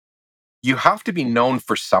you have to be known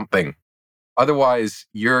for something. Otherwise,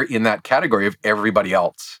 you're in that category of everybody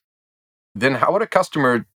else. Then how would a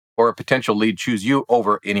customer or a potential lead choose you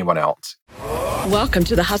over anyone else? Welcome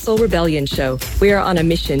to the Hustle Rebellion Show. We are on a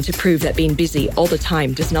mission to prove that being busy all the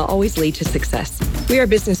time does not always lead to success. We are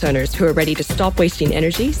business owners who are ready to stop wasting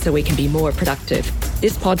energy so we can be more productive.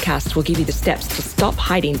 This podcast will give you the steps to stop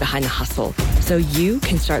hiding behind the hustle so you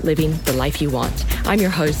can start living the life you want. I'm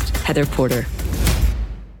your host, Heather Porter.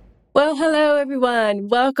 Well, hello, everyone.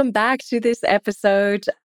 Welcome back to this episode.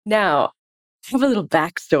 Now, I have a little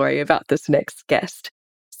backstory about this next guest.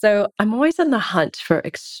 So I'm always on the hunt for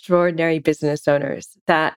extraordinary business owners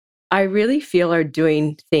that I really feel are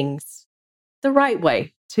doing things the right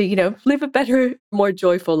way to, live a better, more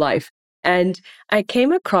joyful life. And I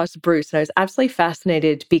came across Bruce and I was absolutely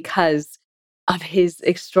fascinated because of his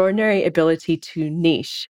extraordinary ability to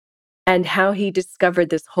niche and how he discovered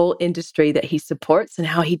this whole industry that he supports and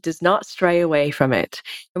how he does not stray away from it.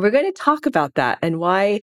 And we're going to talk about that and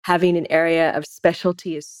why having an area of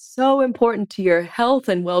specialty is so important to your health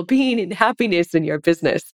and well-being and happiness in your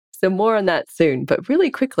business. So more on that soon. But really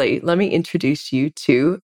quickly, let me introduce you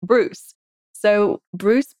to Bruce. So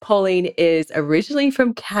Bruce Poling is originally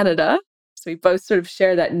from Canada. So we both sort of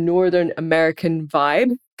share that Northern American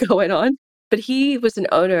vibe going on. But he was an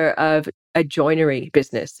owner of a joinery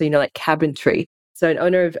business, so, like cabinetry. So an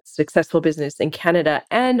owner of successful business in Canada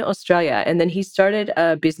and Australia. And then he started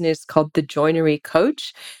a business called The Joinery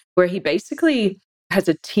Coach, where he basically has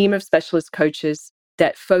a team of specialist coaches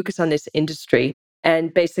that focus on this industry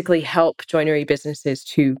and basically help joinery businesses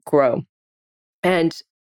to grow. And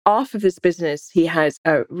off of this business, he has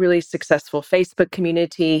a really successful Facebook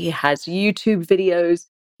community. He has YouTube videos.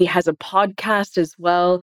 He has a podcast as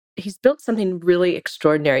well. He's built something really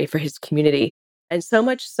extraordinary for his community. And so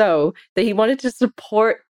much so that he wanted to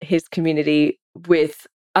support his community with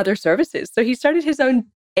other services. So he started his own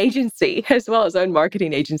agency as well, his own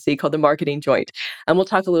marketing agency called The Marketing Joint. And we'll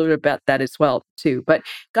talk a little bit about that as well, too. But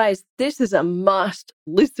guys, this is a must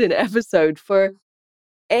listen episode for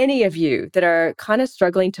any of you that are kind of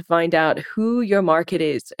struggling to find out who your market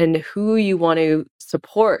is and who you want to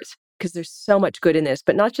support, because there's so much good in this.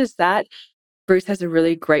 But not just that, Bruce has a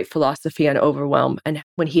really great philosophy on overwhelm and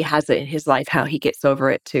when he has it in his life, how he gets over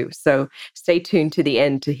it too. So stay tuned to the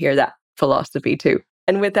end to hear that philosophy too.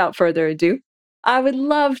 And without further ado, I would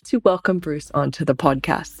love to welcome Bruce onto the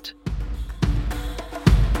podcast.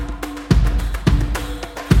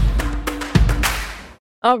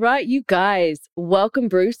 All right, you guys, welcome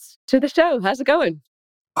Bruce to the show. How's it going?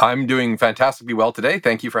 I'm doing fantastically well today.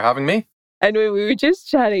 Thank you for having me. And we were just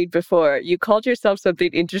chatting before. You called yourself something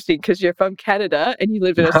interesting because you're from Canada and you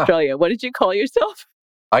live in Australia. What did you call yourself?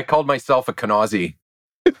 I called myself a Kanazi.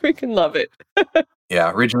 Freaking love it.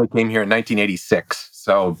 Yeah, originally came here in 1986.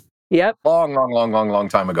 So yep. Long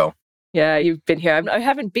time ago. Yeah, you've been here. I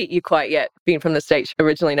haven't beat you quite yet, being from the States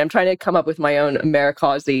originally. And I'm trying to come up with my own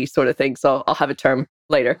Amerikazi sort of thing. So I'll have a term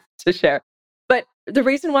later to share. But the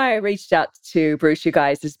reason why I reached out to Bruce, you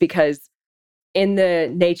guys, is because in the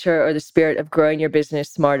nature or the spirit of growing your business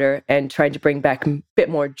smarter and trying to bring back a bit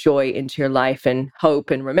more joy into your life and hope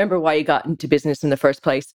and remember why you got into business in the first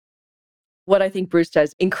place, what I think Bruce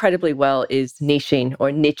does incredibly well is niching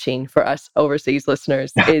or niching for us overseas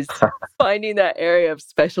listeners, is finding that area of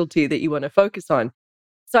specialty that you want to focus on.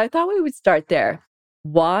 So I thought we would start there.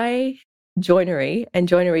 Why joinery and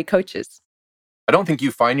joinery coaches? I don't think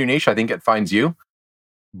you find your niche. I think it finds you.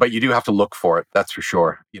 But you do have to look for it, that's for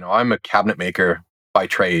sure. I'm a cabinet maker by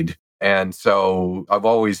trade. And so I've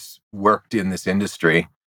always worked in this industry.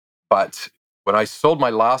 But when I sold my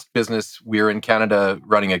last business, we were in Canada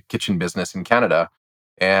running a kitchen business in Canada.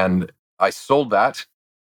 And I sold that.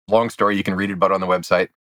 Long story, you can read it about on the website.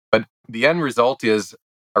 But the end result is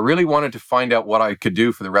I really wanted to find out what I could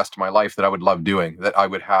do for the rest of my life that I would love doing, that I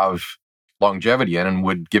would have longevity in and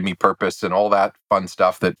would give me purpose and all that fun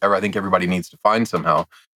stuff that I think everybody needs to find somehow.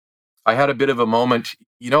 I had a bit of a moment,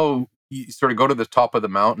 you sort of go to the top of the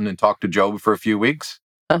mountain and talk to Job for a few weeks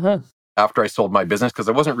after I sold my business, because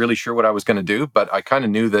I wasn't really sure what I was going to do, but I kind of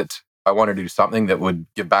knew that I wanted to do something that would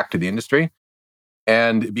give back to the industry.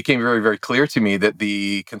 And it became very, very clear to me that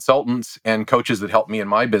the consultants and coaches that helped me in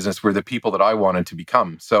my business were the people that I wanted to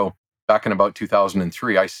become. So back in about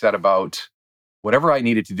 2003, I set about whatever I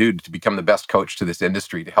needed to do to become the best coach to this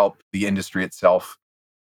industry, to help the industry itself,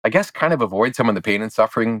 I guess, kind of avoid some of the pain and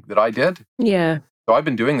suffering that I did. Yeah. So I've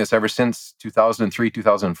been doing this ever since 2003,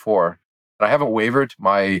 2004. And I haven't wavered.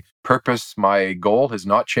 My purpose, my goal has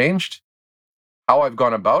not changed. How I've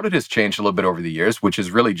gone about it has changed a little bit over the years, which has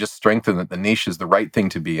really just strengthened that the niche is the right thing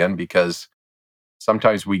to be in, because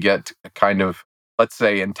sometimes we get a kind of let's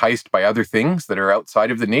say, enticed by other things that are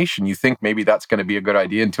outside of the niche. And you think maybe that's going to be a good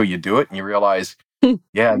idea until you do it and you realize,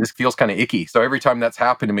 yeah, this feels kind of icky. So every time that's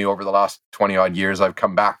happened to me over the last 20 odd years, I've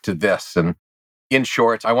come back to this. And in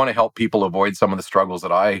short, I want to help people avoid some of the struggles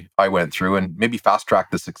that I went through and maybe fast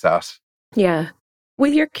track the success. Yeah.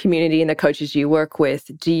 With your community and the coaches you work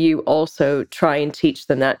with, do you also try and teach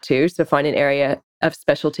them that too? So find an area of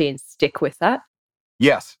specialty and stick with that?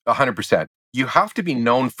 Yes, 100%. You have to be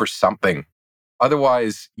known for something.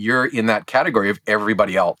 Otherwise, you're in that category of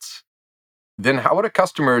everybody else. Then how would a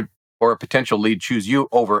customer or a potential lead choose you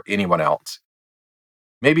over anyone else?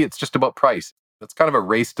 Maybe it's just about price. That's kind of a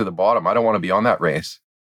race to the bottom. I don't want to be on that race.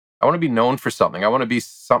 I want to be known for something. I want to be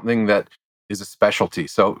something that is a specialty.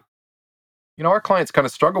 So, our clients kind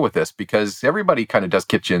of struggle with this because everybody kind of does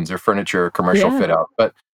kitchens or furniture, commercial fit out,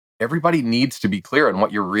 but everybody needs to be clear on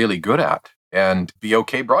what you're really good at and be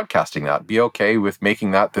okay broadcasting that. Be okay with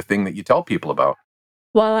making that the thing that you tell people about.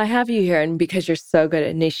 While I have you here, and because you're so good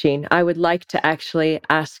at niching, I would like to actually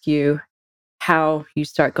ask you how you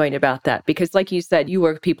start going about that. Because like you said, you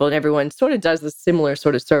work with people and everyone sort of does a similar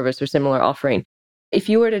sort of service or similar offering. If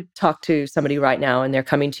you were to talk to somebody right now and they're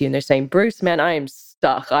coming to you and they're saying, Bruce, man, I am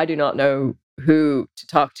stuck. I do not know who to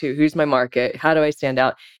talk to. Who's my market? How do I stand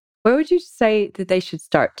out? Where would you say that they should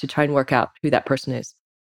start to try and work out who that person is?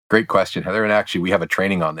 Great question, Heather. And actually, we have a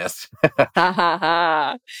training on this. Ha ha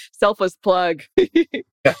ha. Selfless plug.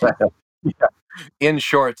 Yeah. In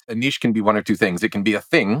short, a niche can be one or two things. It can be a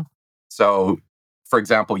thing. So, for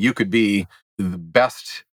example, you could be the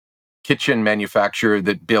best kitchen manufacturer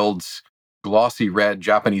that builds glossy red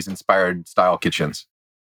Japanese-inspired style kitchens.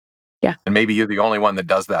 Yeah. And maybe you're the only one that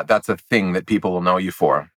does that. That's a thing that people will know you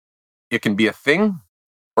for. It can be a thing,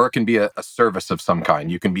 or it can be a service of some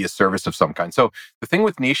kind. You can be a service of some kind. So the thing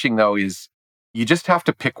with niching, though, is you just have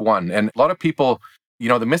to pick one. And a lot of people,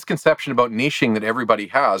 the misconception about niching that everybody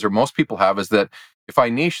has, or most people have, is that if I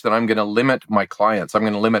niche, then I'm going to limit my clients. I'm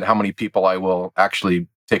going to limit how many people I will actually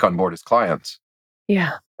take on board as clients.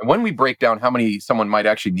 Yeah. And when we break down how many someone might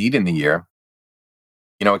actually need in the year,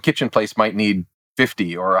 a kitchen place might need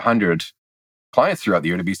 50 or 100 clients throughout the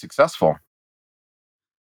year to be successful.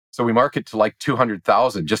 So we market to like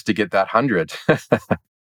 200,000 just to get that 100.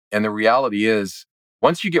 And the reality is,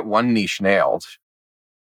 once you get one niche nailed,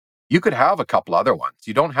 you could have a couple other ones.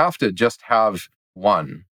 You don't have to just have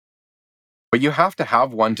one, but you have to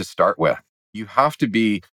have one to start with. You have to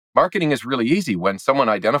be, marketing is really easy when someone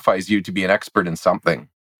identifies you to be an expert in something.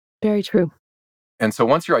 Very true. And so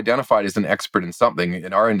once you're identified as an expert in something,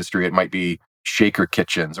 in our industry, it might be shaker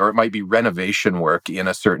kitchens, or it might be renovation work in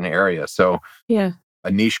a certain area. So yeah,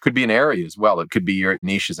 a niche could be an area as well. It could be your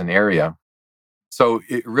niche as an area. So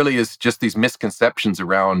it really is just these misconceptions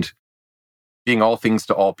around being all things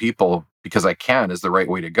to all people because I can is the right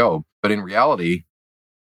way to go. But in reality,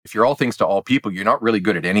 if you're all things to all people, you're not really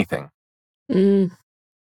good at anything.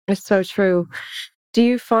 It's so true. Do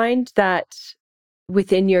you find that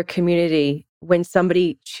within your community, when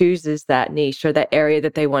somebody chooses that niche or that area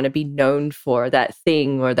that they want to be known for, that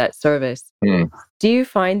thing or that service, do you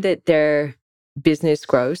find that their business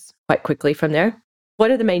grows quite quickly from there?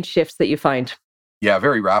 What are the main shifts that you find? Yeah,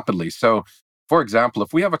 very rapidly. So, for example,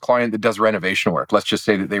 if we have a client that does renovation work, let's just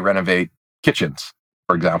say that they renovate kitchens,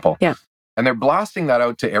 for example. Yeah. And they're blasting that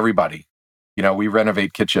out to everybody. We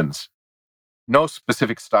renovate kitchens. No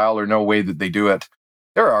specific style or no way that they do it.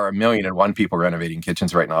 There are 1,000,001 people renovating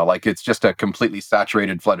kitchens right now. Like, it's just a completely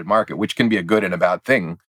saturated, flooded market, which can be a good and a bad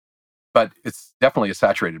thing, but it's definitely a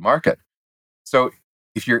saturated market. So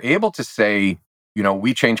if you're able to say,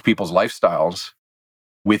 we change people's lifestyles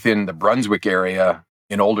within the Brunswick area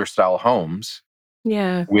in older style homes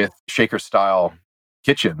with shaker style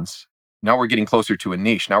kitchens, now we're getting closer to a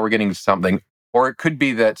niche. Now we're getting to something. Or it could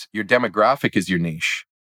be that your demographic is your niche.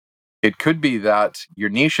 It could be that your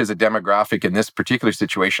niche is a demographic in this particular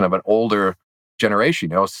situation of an older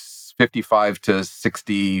generation, 55 to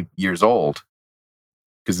 60 years old.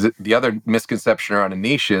 Because the other misconception around a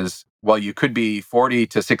niche is, well, you could be 40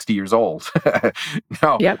 to 60 years old.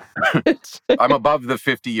 No, I'm above the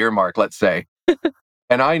 50-year mark, let's say.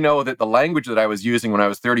 And I know that the language that I was using when I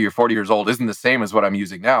was 30 or 40 years old isn't the same as what I'm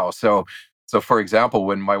using now. So for example,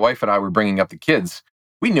 when my wife and I were bringing up the kids,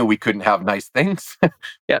 we knew we couldn't have nice things.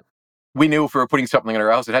 We knew if we were putting something in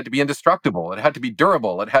our house, it had to be indestructible. It had to be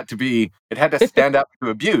durable. It had to stand up to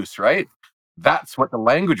abuse, right? That's what the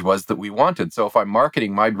language was that we wanted. So if I'm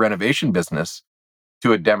marketing my renovation business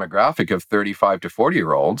to a demographic of 35 to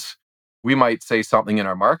 40-year-olds, we might say something in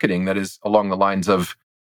our marketing that is along the lines of,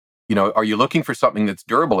 are you looking for something that's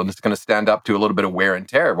durable and it's going to stand up to a little bit of wear and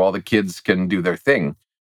tear while the kids can do their thing?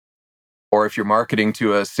 Or if you're marketing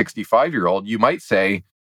to a 65-year-old, you might say,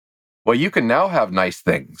 well, you can now have nice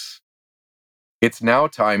things. It's now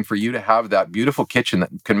time for you to have that beautiful kitchen that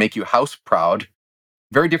can make you house proud.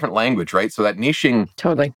 Very different language, right? So that niching,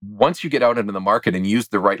 Totally. once you get out into the market and use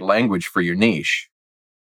the right language for your niche,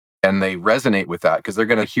 and they resonate with that because they're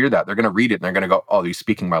going to hear that, they're going to read it, and they're going to go, oh, he's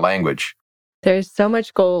speaking my language. There's so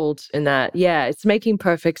much gold in that. Yeah, it's making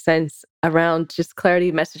perfect sense around just clarity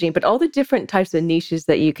of messaging, but all the different types of niches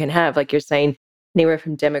that you can have, like you're saying, anywhere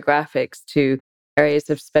from demographics to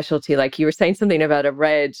areas of specialty. Like you were saying something about a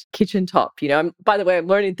red kitchen top. By the way, I'm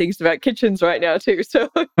learning things about kitchens right now too. So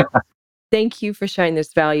thank you for sharing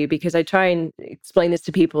this value, because I try and explain this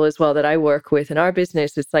to people as well that I work with in our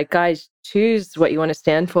business. It's like, guys, choose what you want to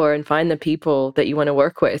stand for and find the people that you want to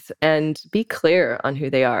work with and be clear on who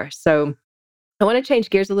they are. So I want to change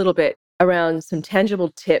gears a little bit around some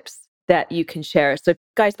tangible tips that you can share. So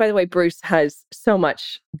guys, by the way, Bruce has so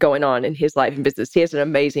much going on in his life and business. He has an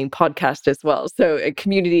amazing podcast as well. So a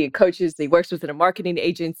community of coaches, he works within a marketing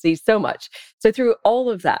agency, so much. So through all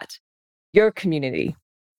of that, your community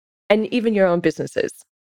and even your own businesses,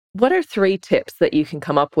 what are 3 tips that you can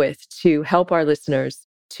come up with to help our listeners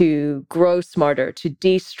to grow smarter, to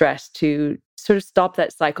de-stress, to sort of stop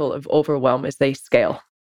that cycle of overwhelm as they scale?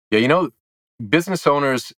 Yeah, business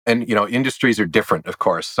owners and, industries are different, of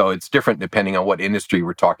course. So it's different depending on what industry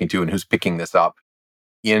we're talking to and who's picking this up.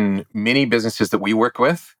 In many businesses that we work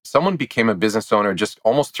with, someone became a business owner just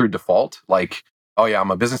almost through default. Like, oh yeah,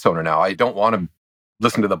 I'm a business owner now. I don't want to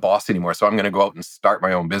listen to the boss anymore. So I'm going to go out and start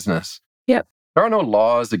my own business. Yep. There are no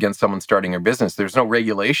laws against someone starting a business. There's no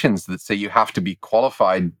regulations that say you have to be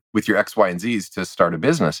qualified with your X, Y, and Zs to start a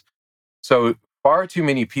business. So far too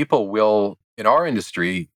many people will, in our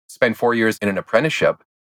industry, spend 4 years in an apprenticeship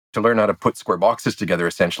to learn how to put square boxes together,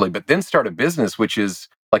 essentially, but then start a business, which is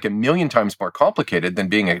like 1,000,000 times more complicated than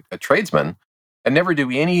being a tradesman, and never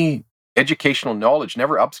do any educational knowledge,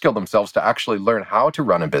 never upskill themselves to actually learn how to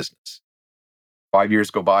run a business. 5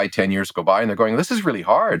 years go by, 10 years go by, and they're going, this is really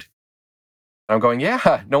hard. And I'm going,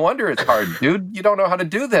 yeah, no wonder it's hard, dude. You don't know how to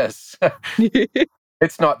do this.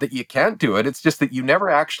 It's not that you can't do it. It's just that you never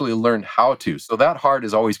actually learned how to. So that hard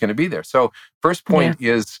is always going to be there. So first point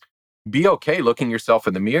is be okay looking yourself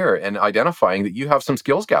in the mirror and identifying that you have some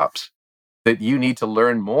skills gaps, that you need to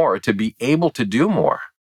learn more to be able to do more.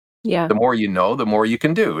 Yeah. The more you know, the more you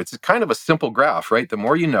can do. It's kind of a simple graph, right? The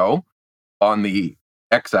more you know on the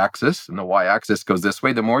x-axis, and the y-axis goes this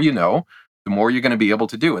way, the more you know, the more you're going to be able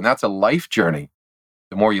to do. And that's a life journey.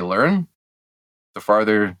 The more you learn, the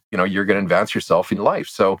farther, you're going to advance yourself in life.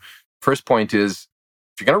 So first point is,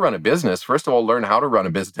 if you're going to run a business, first of all, learn how to run a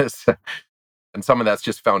business. And some of that's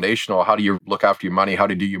just foundational. How do you look after your money? How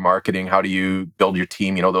to do your marketing? How do you build your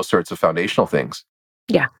team? Those sorts of foundational things.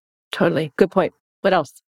 Yeah, totally. Good point. What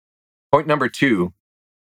else? Point number 2,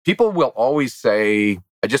 people will always say,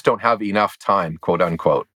 I just don't have enough time, quote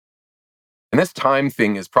unquote. And this time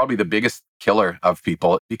thing is probably the biggest killer of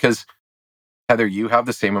people, because Heather, you have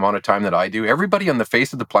the same amount of time that I do. Everybody on the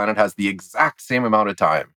face of the planet has the exact same amount of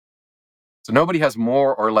time. So nobody has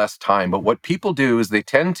more or less time. But what people do is they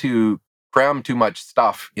tend to cram too much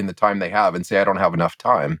stuff in the time they have and say, I don't have enough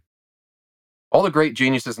time. All the great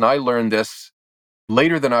geniuses, and I learned this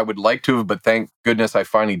later than I would like to have, but thank goodness I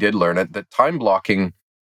finally did learn it, that time blocking,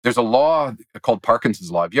 there's a law called Parkinson's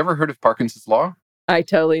Law. Have you ever heard of Parkinson's Law? I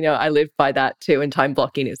totally know. I live by that too, and time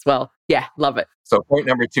blocking as well. Yeah, love it. So point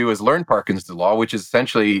number 2 is learn Parkinson's Law, which is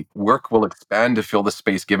essentially work will expand to fill the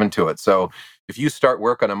space given to it. So if you start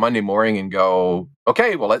work on a Monday morning and go,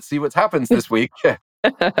 okay, well, let's see what happens this week,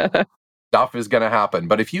 stuff is going to happen.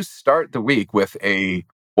 But if you start the week with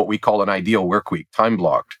what we call an ideal work week, time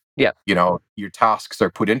blocked, your tasks are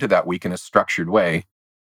put into that week in a structured way.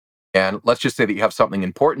 And let's just say that you have something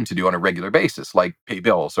important to do on a regular basis, like pay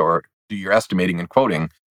bills or do your estimating and quoting.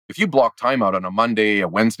 If you block time out on a Monday, a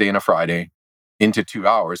Wednesday, and a Friday into 2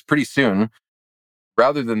 hours, pretty soon,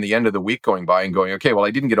 rather than the end of the week going by and going, okay, well,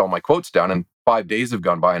 I didn't get all my quotes done and 5 days have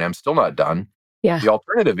gone by and I'm still not done. Yeah. The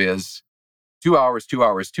alternative is 2 hours, 2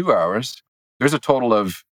 hours, 2 hours. There's a total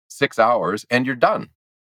of 6 hours and you're done.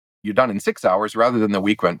 You're done in 6 hours rather than the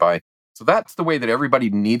week went by. So that's the way that everybody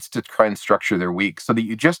needs to try and structure their week, so that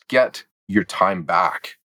you just get your time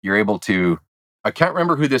back. You're able to, I can't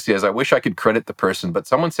remember who this is. I wish I could credit the person, but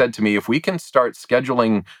someone said to me, if we can start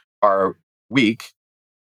scheduling our week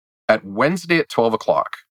at Wednesday at 12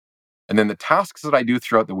 o'clock, and then the tasks that I do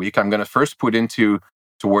throughout the week, I'm going to first put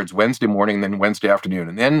towards Wednesday morning, then Wednesday afternoon.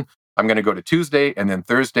 And then I'm going to go to Tuesday and then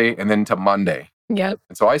Thursday and then to Monday. Yep.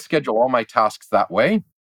 And so I schedule all my tasks that way.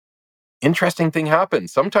 Interesting thing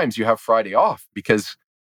happens. Sometimes you have Friday off because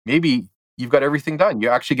maybe you've got everything done. You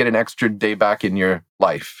actually get an extra day back in your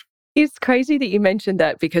life. It's crazy that you mentioned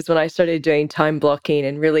that, because when I started doing time blocking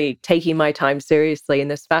and really taking my time seriously in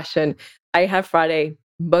this fashion, I have Friday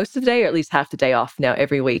most of the day, or at least half the day off now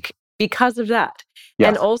every week because of that.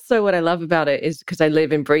 And Yes. also what I love about it is because I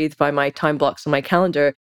live and breathe by my time blocks on my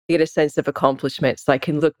calendar, I get a sense of accomplishment. So I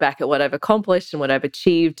can look back at what I've accomplished and what I've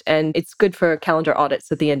achieved. And it's good for calendar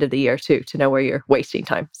audits at the end of the year too, to know where you're wasting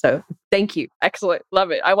time. So thank you. Excellent.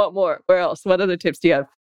 Love it. I want more. Where else? What other tips do you have?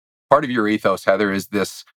 Part of your ethos, Heather, is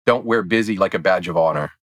this: don't wear busy like a badge of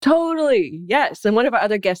honor. Totally. Yes. And one of our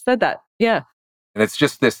other guests said that. Yeah. And it's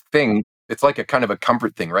just this thing. It's like a kind of a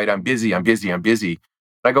comfort thing, right? I'm busy, I'm busy, I'm busy.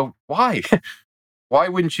 And I go, why? Why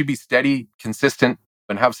wouldn't you be steady, consistent,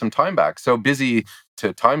 and have some time back? So busy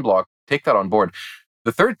to time block, take that on board.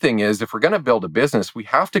 The third thing is, if we're going to build a business, we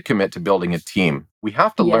have to commit to building a team. We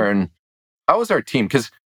have to learn, how is our team? Because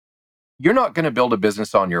you're not going to build a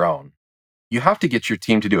business on your own. You have to get your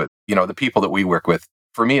team to do it. You know, the people that we work with.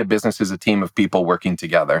 For me, a business is a team of people working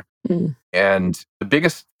together. Mm. And the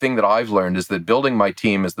biggest thing that I've learned is that building my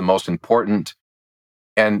team is the most important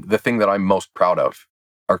and the thing that I'm most proud of.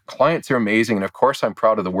 Our clients are amazing. And of course, I'm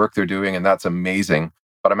proud of the work they're doing, and that's amazing.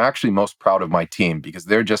 But I'm actually most proud of my team because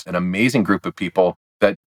they're just an amazing group of people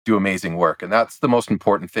that do amazing work. And that's the most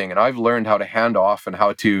important thing. And I've learned how to hand off and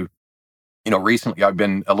how to, recently I've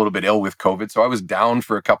been a little bit ill with COVID. So I was down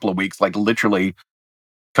for a couple of weeks, like literally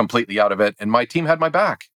completely out of it. And my team had my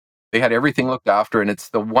back. They had everything looked after. And it's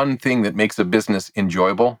the one thing that makes a business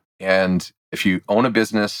enjoyable. And if you own a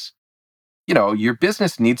business, your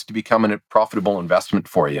business needs to become a profitable investment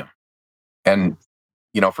for you. And,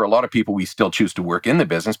 for a lot of people, we still choose to work in the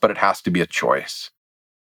business, but it has to be a choice.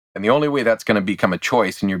 And the only way that's going to become a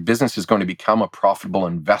choice and your business is going to become a profitable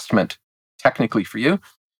investment technically for you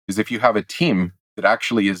is if you have a team that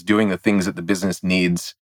actually is doing the things that the business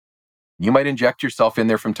needs. You might inject yourself in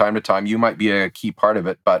there from time to time. You might be a key part of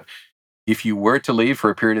it. But if you were to leave for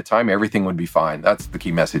a period of time, everything would be fine. That's the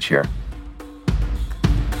key message here.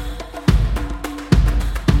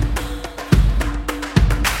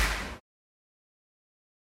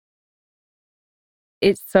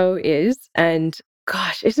 It so is. And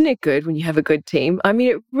gosh, isn't it good when you have a good team? I mean,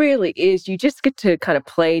 it really is. You just get to kind of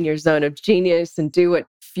play in your zone of genius and do what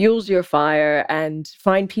fuels your fire and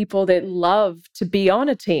find people that love to be on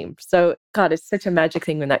a team. So, God, it's such a magic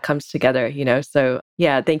thing when that comes together, So,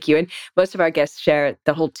 yeah, thank you. And most of our guests share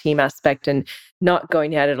the whole team aspect, and not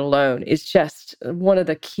going at it alone is just one of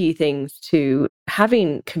the key things to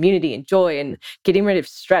having community and joy and getting rid of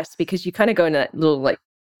stress, because you kind of go in that little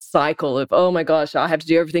cycle of, oh my gosh, I have to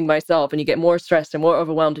do everything myself. And you get more stressed and more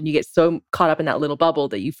overwhelmed, and you get so caught up in that little bubble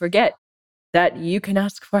that you forget that you can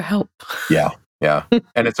ask for help. Yeah.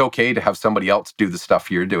 And it's okay to have somebody else do the stuff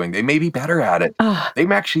you're doing. They may be better at it. They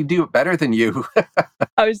may actually do it better than you.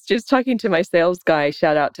 I was just talking to my sales guy,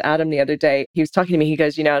 shout out to Adam, the other day. He was talking to me. He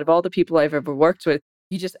goes, out of all the people I've ever worked with,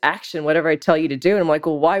 you just action whatever I tell you to do. And I'm like,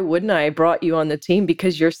 well, why wouldn't I? Brought you on the team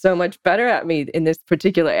because you're so much better at me in this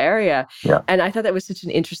particular area. Yeah. And I thought that was such an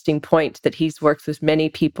interesting point, that he's worked with many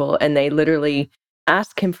people and they literally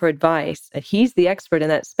ask him for advice and he's the expert in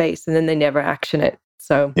that space, and then they never action it.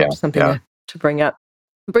 So something to bring up.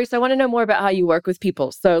 Bruce, I want to know more about how you work with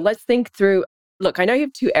people. So let's think through, look, I know you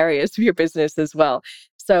have two areas of your business as well.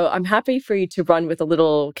 So I'm happy for you to run with a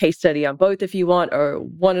little case study on both if you want, or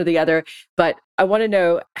one or the other. But I want to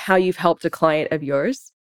know how you've helped a client of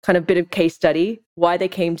yours, kind of bit of case study, why they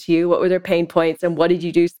came to you, what were their pain points, and what did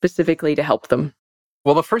you do specifically to help them?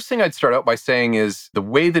 Well, the first thing I'd start out by saying is the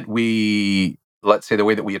way that we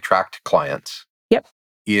attract clients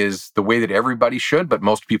is the way that everybody should, but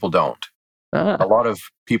most people don't. A lot of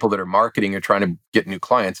people that are marketing or trying to get new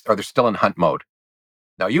clients they're still in hunt mode.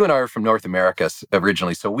 Now, you and I are from North America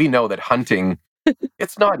originally, so we know that hunting,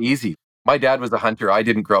 it's not easy. My dad was a hunter. I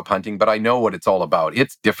didn't grow up hunting, but I know what it's all about.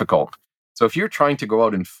 It's difficult. So if you're trying to go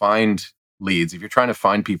out and find leads, if you're trying to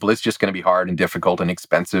find people, it's just going to be hard and difficult and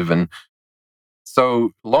expensive. And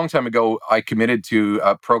so a long time ago, I committed to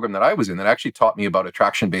a program that I was in that actually taught me about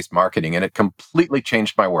attraction-based marketing, and it completely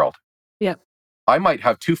changed my world. Yeah. I might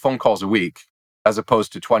have 2 phone calls a week as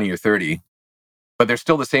opposed to 20 or 30, but they're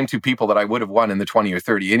still the same 2 people that I would have won in the 20 or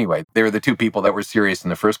 30 anyway. They were the 2 people that were serious in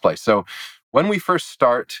the first place. So when we first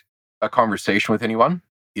start a conversation with anyone,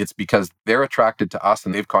 it's because they're attracted to us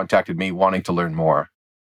and they've contacted me wanting to learn more.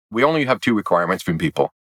 We only have 2 requirements from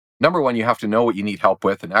people. Number 1, you have to know what you need help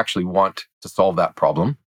with and actually want to solve that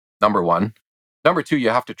problem. Number 1. Number 2, you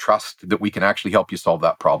have to trust that we can actually help you solve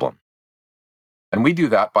that problem. And we do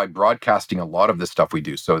that by broadcasting a lot of the stuff we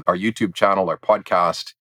do. So our YouTube channel, our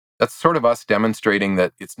podcast, That's sort of us demonstrating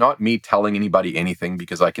that it's not me telling anybody anything,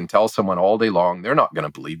 because I can tell someone all day long, they're not going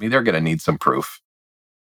to believe me. They're going to need some proof.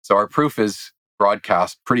 So our proof is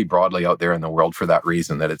broadcast pretty broadly out there in the world for that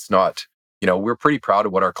reason, that it's not, we're pretty proud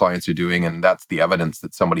of what our clients are doing, and that's the evidence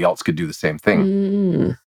that somebody else could do the same thing.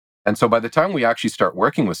 Mm. And so by the time we actually start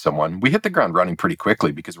working with someone, we hit the ground running pretty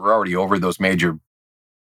quickly, because we're already over those major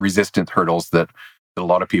resistant hurdles that a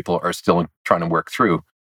lot of people are still trying to work through.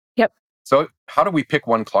 Yep. So how do we pick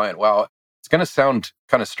one client? Well, it's going to sound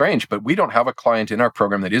kind of strange, but we don't have a client in our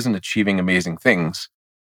program that isn't achieving amazing things.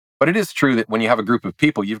 But it is true that when you have a group of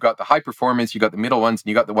people, you've got the high performance, you've got the middle ones, and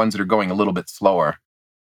you got the ones that are going a little bit slower.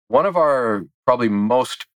 One of our probably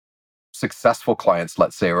most successful clients,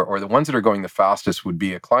 let's say, or the ones that are going the fastest, would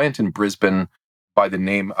be a client in Brisbane by the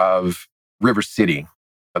name of River City.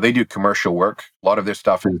 They do commercial work. A lot of their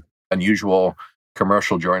stuff is unusual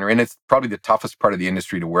commercial joinery, and it's probably the toughest part of the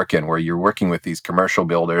industry to work in, where you're working with these commercial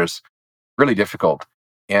builders. Really difficult.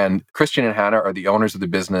 And Christian and Hannah are the owners of the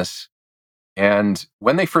business. And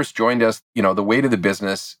when they first joined us, the weight of the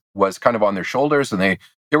business was kind of on their shoulders, and they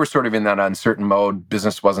were sort of in that uncertain mode.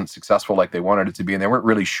 Business wasn't successful like they wanted it to be, and they weren't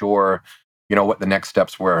really sure, what the next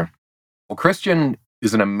steps were. Well, Christian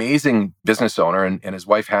is an amazing business owner, and his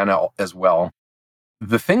wife Hannah as well.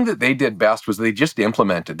 The thing that they did best was they just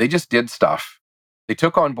implemented. They just did stuff. They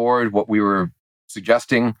took on board what we were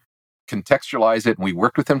suggesting, contextualized it, and we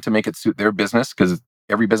worked with them to make it suit their business, because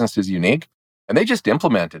every business is unique. And they just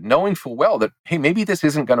implemented, knowing full well that, hey, maybe this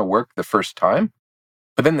isn't going to work the first time,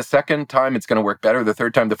 but then the second time it's going to work better, the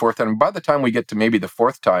third time, the fourth time. And by the time we get to maybe the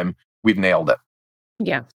fourth time, we've nailed it.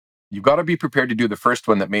 Yeah. You've got to be prepared to do the first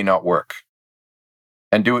one that may not work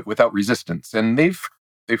and do it without resistance. And they've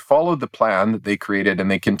followed the plan that they created, and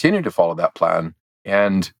they continue to follow that plan.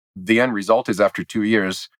 And the end result is, after 2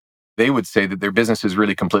 years, they would say that their business is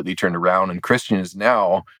really completely turned around. And Christian is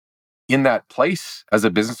now in that place as a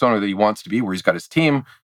business owner that he wants to be, where he's got his team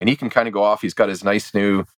and he can kind of go off. He's got his nice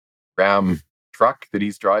new Ram truck that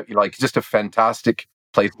he's driving, just a fantastic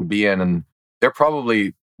place to be in. And they're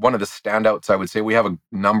probably one of the standouts, I would say. We have a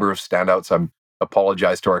number of standouts. I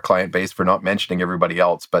apologize to our client base for not mentioning everybody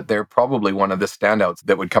else, but they're probably one of the standouts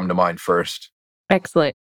that would come to mind first.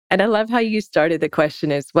 Excellent. And I love how you started the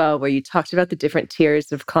question as well, where you talked about the different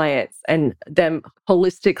tiers of clients and them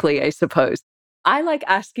holistically, I suppose. I like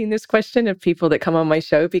asking this question of people that come on my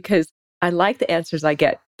show, because I like the answers I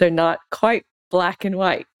get. They're not quite black and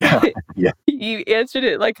white. Yeah. You answered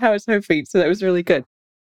it like how I was hoping. So that was really good.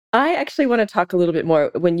 I actually want to talk a little bit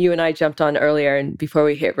more. When you and I jumped on earlier, and before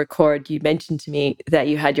we hit record, you mentioned to me that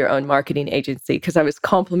you had your own marketing agency, because I was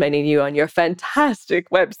complimenting you on your fantastic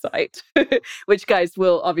website, which, guys,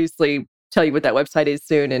 will obviously tell you what that website is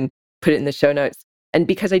soon and put it in the show notes. And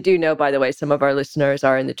because I do know, by the way, some of our listeners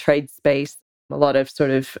are in the trade space, a lot of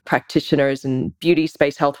sort of practitioners and beauty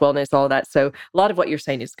space, health, wellness, all that. So a lot of what you're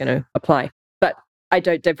saying is going to apply. But I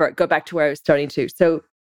don't divert, go back to where I was starting to. So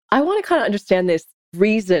I want to kind of understand this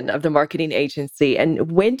reason of the marketing agency,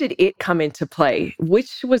 and when did it come into play?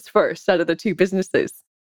 Which was first out of the two businesses?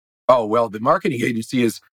 Oh, well, the marketing agency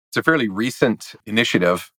it's a fairly recent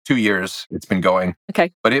initiative. 2 years it's been going.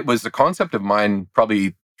 Okay. But it was the concept of mine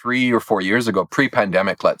probably 3 or 4 years ago,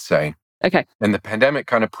 pre-pandemic, let's say. Okay. And the pandemic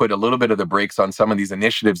kind of put a little bit of the brakes on some of these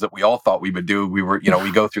initiatives that we all thought we would do. We were,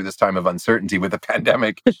 we go through this time of uncertainty with the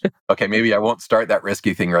pandemic. Okay, maybe I won't start that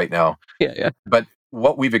risky thing right now. Yeah. But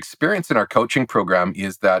what we've experienced in our coaching program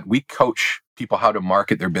is that we coach people how to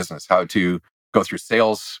market their business, how to go through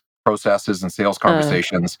sales processes and sales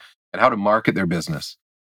conversations, and how to market their business.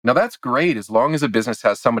 Now, that's great as long as a business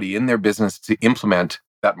has somebody in their business to implement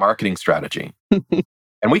that marketing strategy.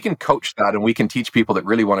 And we can coach that, and we can teach people that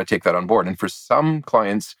really want to take that on board. And for some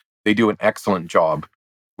clients, they do an excellent job.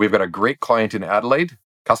 We've got a great client in Adelaide,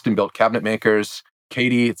 custom-built cabinet makers.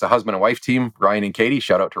 Katie, it's a husband and wife team, Ryan and Katie.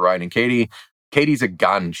 Shout out to Ryan and Katie. Katie's a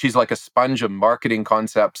gun. She's like a sponge of marketing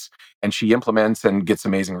concepts, and she implements and gets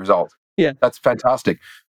amazing results. Yeah. That's fantastic.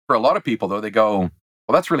 For a lot of people, though, they go,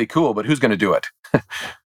 well, that's really cool, but who's going to do it?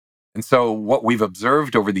 And so what we've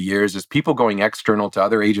observed over the years is people going external to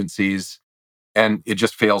other agencies, and it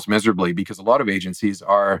just fails miserably, because a lot of agencies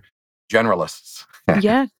are generalists.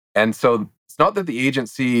 Yeah. And so it's not that the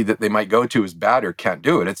agency that they might go to is bad or can't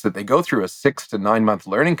do it. It's that they go through a 6 to 9 month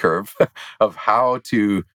learning curve of how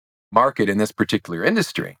to market in this particular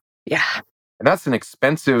industry. Yeah. And that's an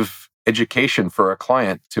expensive education for a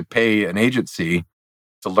client to pay an agency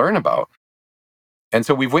to learn about. And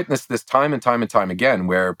so we've witnessed this time and time and time again,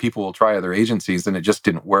 where people will try other agencies and it just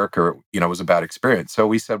didn't work, or, it was a bad experience. So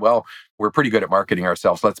we said, well, we're pretty good at marketing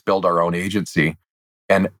ourselves. Let's build our own agency.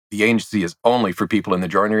 And the agency is only for people in the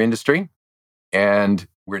joinery industry. And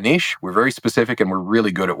We're niche, we're very specific, and we're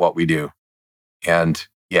really good at what we do. And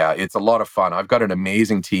yeah, it's a lot of fun. I've got an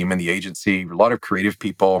amazing team in the agency, a lot of creative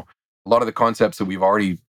people, a lot of the concepts that we've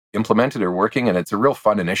already implemented are working, and it's a real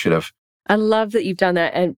fun initiative. I love that you've done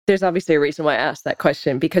that. And there's obviously a reason why I asked that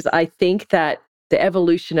question, because I think that the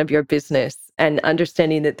evolution of your business and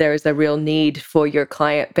understanding that there is a real need for your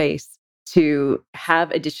client base to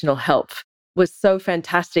have additional help was so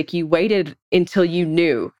fantastic. You waited until you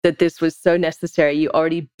knew that this was so necessary. You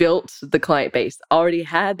already built the client base, already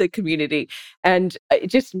had the community, and it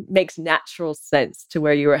just makes natural sense to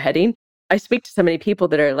where you were heading. I speak to so many people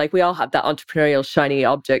that are like, we all have that entrepreneurial shiny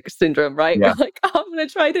object syndrome, right? Yeah. We're like, oh, I'm going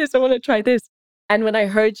to try this. I want to try this. And when I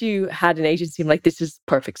heard you had an agency, I'm like, this is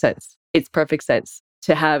perfect sense. It's perfect sense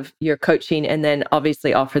to have your coaching and then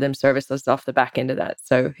obviously offer them services off the back end of that.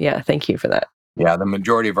 So yeah, thank you for that. Yeah, the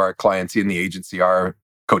majority of our clients in the agency are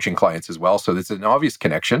coaching clients as well. So there's an obvious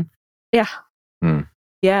connection. Yeah. Hmm.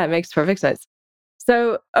 Yeah, it makes perfect sense.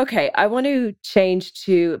 So, okay, I want to change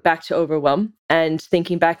to back to overwhelm and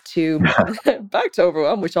thinking back to back to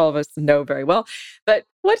overwhelm, which all of us know very well. But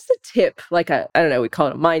what's the tip? Like I don't know, we call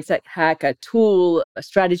it a mindset hack, a tool, a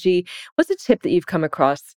strategy. What's the tip that you've come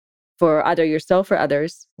across for either yourself or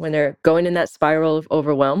others when they're going in that spiral of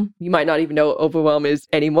overwhelm? You might not even know what overwhelm is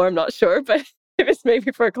anymore. I'm not sure, but if it's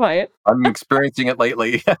maybe for a client. I'm experiencing it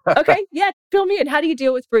lately. Okay, yeah, fill me in. How do you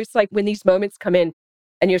deal with, Bruce, like when these moments come in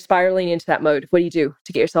and you're spiraling into that mode? What do you do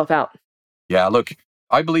to get yourself out? Yeah, look,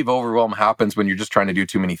 I believe overwhelm happens when you're just trying to do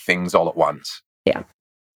too many things all at once. Yeah.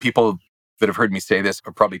 People that have heard me say this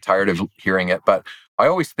are probably tired of hearing it, but I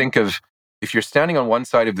always think of if you're standing on one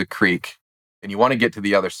side of the creek and you want to get to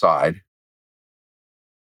the other side,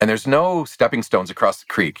 and there's no stepping stones across the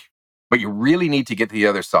creek, but you really need to get to the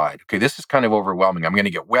other side. Okay, this is kind of overwhelming. I'm going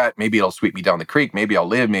to get wet. Maybe it'll sweep me down the creek. Maybe I'll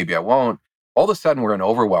live. Maybe I won't. All of a sudden, we're in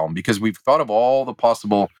overwhelm because we've thought of all the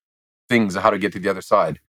possible things of how to get to the other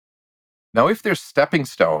side. Now, if there's stepping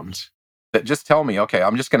stones that just tell me, okay,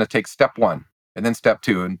 I'm just going to take step 1 and then step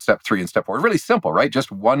 2 and step 3 and step 4. Really simple, right?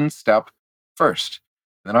 Just one step first.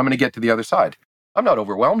 Then I'm going to get to the other side. I'm not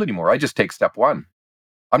overwhelmed anymore. I just take step 1.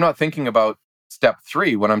 I'm not thinking about step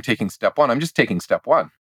 3 when I'm taking step 1. I'm just taking step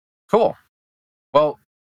 1. Cool. Well,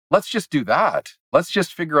 let's just do that. Let's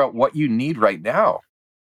just figure out what you need right now.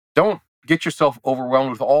 Don't get yourself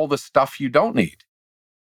overwhelmed with all the stuff you don't need.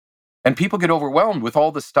 And people get overwhelmed with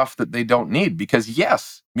all the stuff that they don't need because,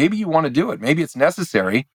 yes, maybe you want to do it. Maybe it's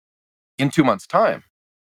necessary in 2 months' time.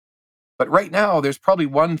 But right now, there's probably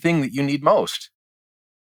one thing that you need most.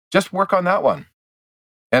 Just work on that one.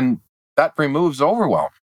 And that removes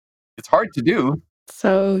overwhelm. It's hard to do.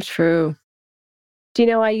 So true. Do you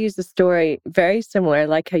know, I use a story very similar. I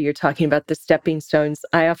like how you're talking about the stepping stones.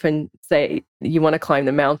 I often say you want to climb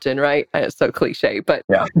the mountain, right? It's so cliche, but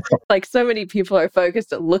Yeah. like so many people are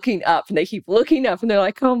focused at looking up and they keep looking up and they're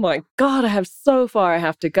like, oh my God, I have so far I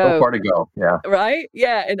have to go. So far to go. Yeah. Right?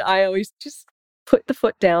 Yeah. And I always just put the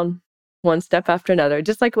foot down one step after another,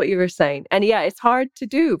 just like what you were saying. And yeah, it's hard to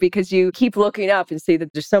do because you keep looking up and see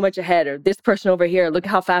that there's so much ahead, or this person over here, look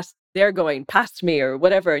how fast they're going past me or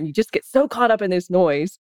whatever. And you just get so caught up in this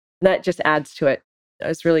noise. And that just adds to it.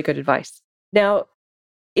 That's really good advice. Now,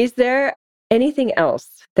 is there anything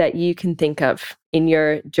else that you can think of in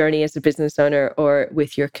your journey as a business owner or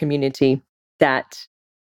with your community that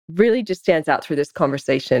really just stands out through this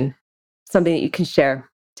conversation? Something that you can share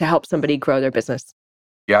to help somebody grow their business?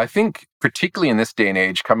 Yeah, I think particularly in this day and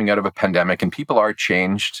age, coming out of a pandemic, and people are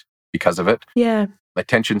changed because of it. Yeah.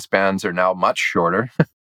 Attention spans are now much shorter,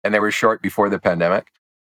 and they were short before the pandemic.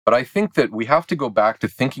 But I think that we have to go back to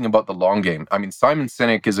thinking about the long game. I mean, Simon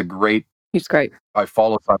Sinek is He's great. I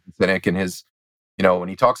follow Simon Sinek and his, when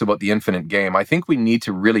he talks about the infinite game. I think we need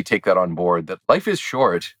to really take that on board, that life is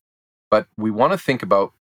short, but we want to think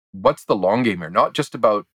about what's the long game here, not just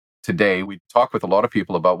about today. We talk with a lot of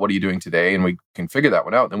people about what are you doing today, and we can figure that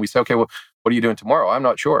one out. Then we say, okay, well, what are you doing tomorrow? I'm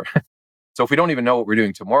not sure. So if we don't even know what we're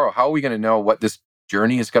doing tomorrow, how are we going to know what this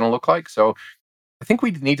journey is going to look like? So I think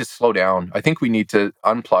we need to slow down. I think we need to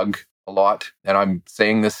unplug a lot. And I'm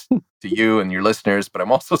saying this to you and your listeners, but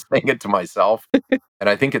I'm also saying it to myself. And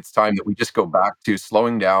I think it's time that we just go back to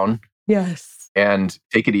slowing down. Yes. And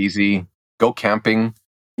take it easy. Go camping.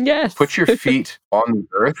 Yes. Put your feet on the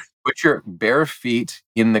earth. Put your bare feet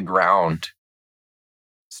in the ground.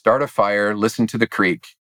 Start a fire. Listen to the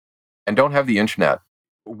creek. And don't have the internet.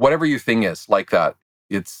 Whatever your thing is like that,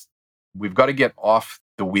 we've got to get off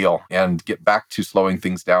the wheel and get back to slowing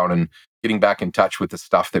things down and getting back in touch with the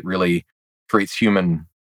stuff that really creates human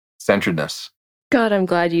centeredness. God, I'm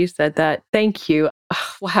glad you said that. Thank you.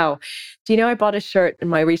 Oh, wow. Do you know, I bought a shirt in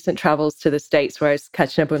my recent travels to the States where I was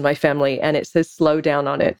catching up with my family and it says slow down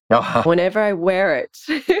on it. Uh-huh. Whenever I wear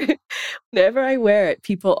it,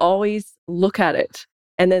 people always look at it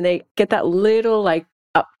and then they get that little like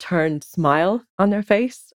upturned smile on their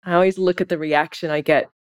face. I always look at the reaction I get.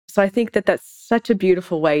 So I think that that's such a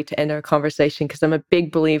beautiful way to end our conversation because I'm a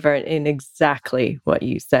big believer in exactly what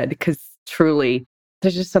you said, because truly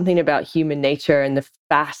there's just something about human nature and the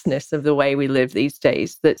fastness of the way we live these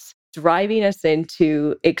days that's driving us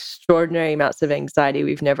into extraordinary amounts of anxiety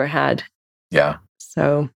we've never had. Yeah.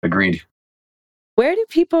 So, Agreed. where do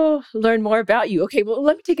people learn more about you? Okay, well,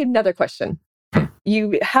 let me take another question.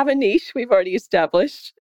 You have a niche we've already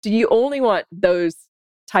established. Do you only want those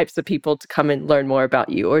types of people to come and learn more about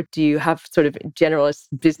you? Or do you have sort of generalist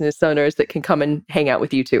business owners that can come and hang out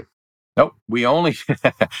with you too? Nope. We only,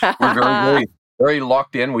 we're very, very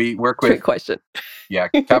locked in. We work with, Trick question.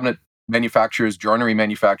 cabinet manufacturers, joinery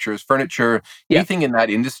manufacturers, furniture, anything in that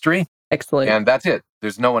industry. Excellent. And that's it.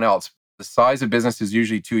 There's no one else. The size of business is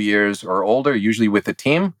usually 2 years or older, usually with a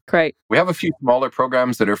team. Great. We have a few smaller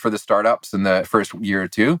programs that are for the startups in the first year or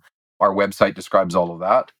two. Our website describes all of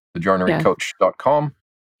that, thejoinerycoach.com.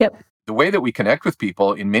 Yep. The way that we connect with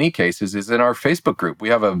people in many cases is in our Facebook group. We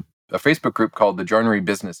have a Facebook group called the Joinery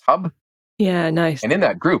Business Hub. Yeah, nice. And in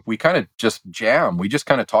that group, we kind of just jam. We just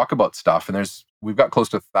kind of talk about stuff. And we've got close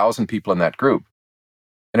to 1,000 people in that group.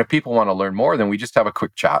 And if people want to learn more, then we just have a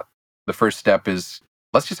quick chat. The first step is,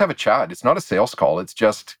 let's just have a chat. It's not a sales call. It's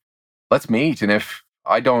just, let's meet. And if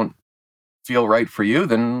I don't feel right for you,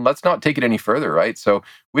 then let's not take it any further, right? So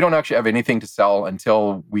we don't actually have anything to sell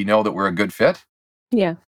until we know that we're a good fit.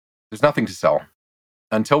 Yeah. There's nothing to sell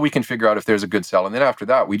until we can figure out if there's a good sell. And then after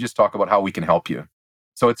that, we just talk about how we can help you.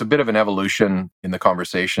 So it's a bit of an evolution in the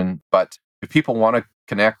conversation. But if people want to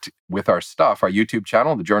connect with our stuff, our YouTube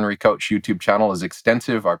channel, the Joinery Coach YouTube channel is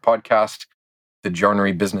extensive. Our podcast, the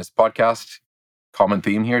Joinery Business Podcast, common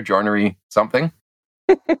theme here, joinery something.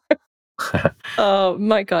 Oh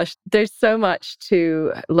my gosh. There's so much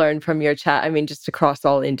to learn from your chat. I mean, just across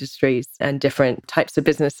all industries and different types of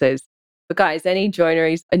businesses. But guys, any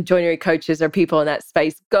joineries and joinery coaches or people in that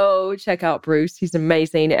space, go check out Bruce. He's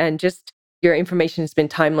amazing. And just your information has been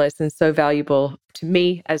timeless and so valuable to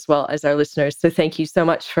me as well as our listeners. So thank you so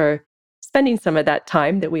much for spending some of that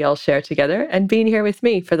time that we all share together and being here with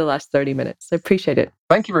me for the last 30 minutes. I appreciate it.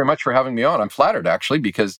 Thank you very much for having me on. I'm flattered, actually,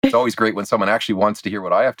 because it's always great when someone actually wants to hear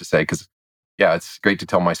what I have to say, because, it's great to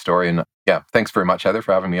tell my story. And thanks very much, Heather,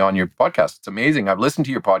 for having me on your podcast. It's amazing. I've listened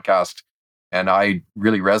to your podcast and I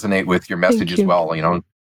really resonate with your message as well.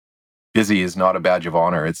 Busy is not a badge of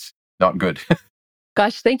honor. It's not good.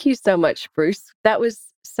 Gosh, thank you so much, Bruce. That was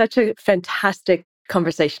such a fantastic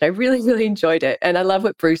conversation. I really, really enjoyed it. And I love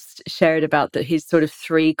what Bruce shared about his sort of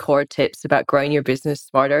 3 core tips about growing your business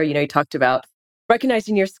smarter. He talked about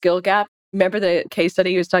recognizing your skill gap. Remember the case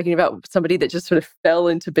study he was talking about, somebody that just sort of fell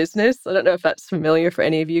into business? I don't know if that's familiar for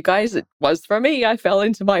any of you guys. It was for me. I fell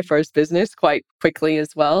into my first business quite quickly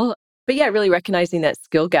as well. But really recognizing that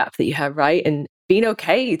skill gap that you have, right? And being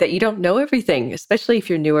okay that you don't know everything, especially if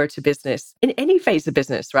you're newer to business in any phase of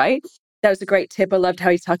business, right? That was a great tip. I loved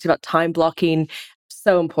how he talked about time blocking.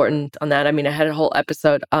 So important on that. I mean, I had a whole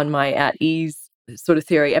episode on my At Ease sort of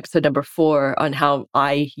theory, episode number 4, on how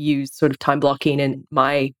I use sort of time blocking in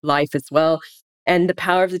my life as well. And the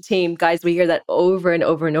power of the team. Guys, we hear that over and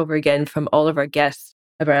over and over again from all of our guests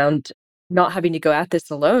around not having to go at this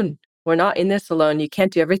alone. We're not in this alone. You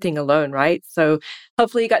can't do everything alone, right? So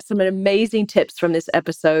hopefully you got some amazing tips from this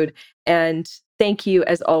episode. And thank you,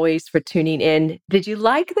 as always, for tuning in. Did you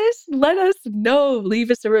like this? Let us know. Leave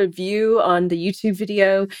us a review on the YouTube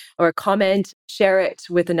video or a comment. Share it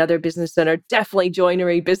with another business owner, definitely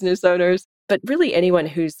joinery business owners, but really anyone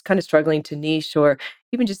who's kind of struggling to niche or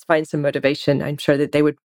even just find some motivation. I'm sure that they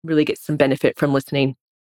would really get some benefit from listening.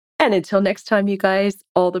 And until next time, you guys,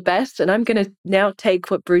 all the best. And I'm going to now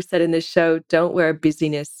take what Bruce said in this show, don't wear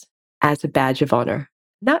busyness as a badge of honor.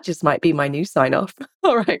 That just might be my new sign off.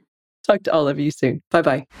 All right. Talk to all of you soon.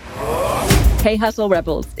 Bye-bye. Hey, Hustle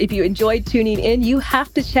Rebels. If you enjoyed tuning in, you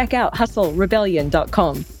have to check out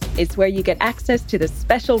hustlerebellion.com. It's where you get access to the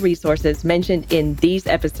special resources mentioned in these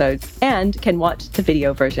episodes and can watch the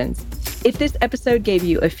video versions. If this episode gave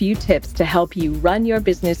you a few tips to help you run your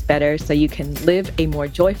business better so you can live a more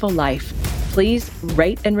joyful life, please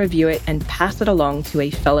rate and review it and pass it along to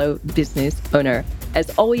a fellow business owner.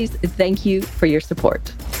 As always, thank you for your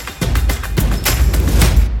support.